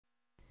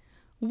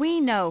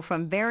We know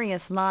from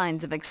various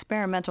lines of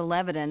experimental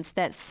evidence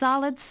that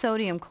solid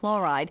sodium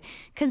chloride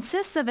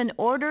consists of an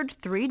ordered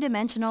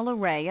three-dimensional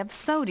array of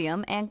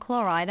sodium and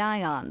chloride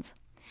ions.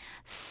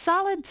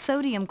 Solid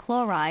sodium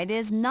chloride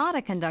is not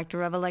a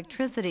conductor of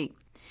electricity.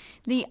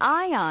 The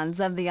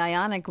ions of the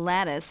ionic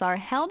lattice are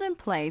held in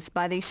place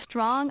by the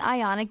strong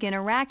ionic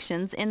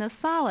interactions in the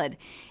solid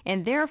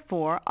and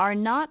therefore are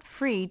not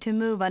free to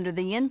move under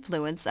the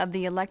influence of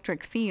the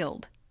electric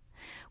field.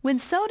 When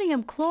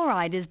sodium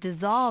chloride is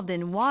dissolved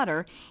in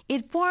water,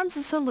 it forms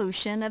a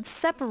solution of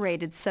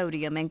separated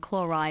sodium and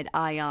chloride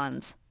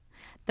ions.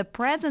 The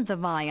presence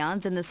of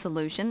ions in the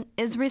solution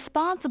is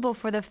responsible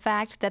for the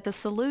fact that the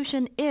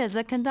solution is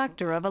a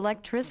conductor of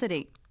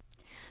electricity.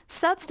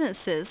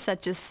 Substances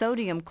such as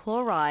sodium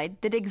chloride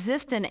that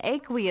exist in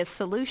aqueous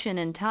solution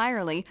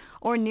entirely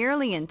or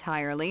nearly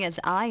entirely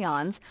as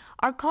ions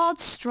are called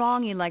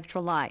strong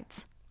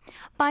electrolytes.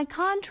 By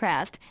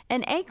contrast,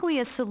 an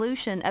aqueous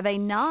solution of a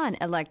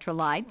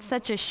non-electrolyte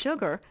such as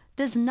sugar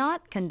does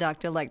not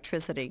conduct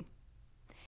electricity.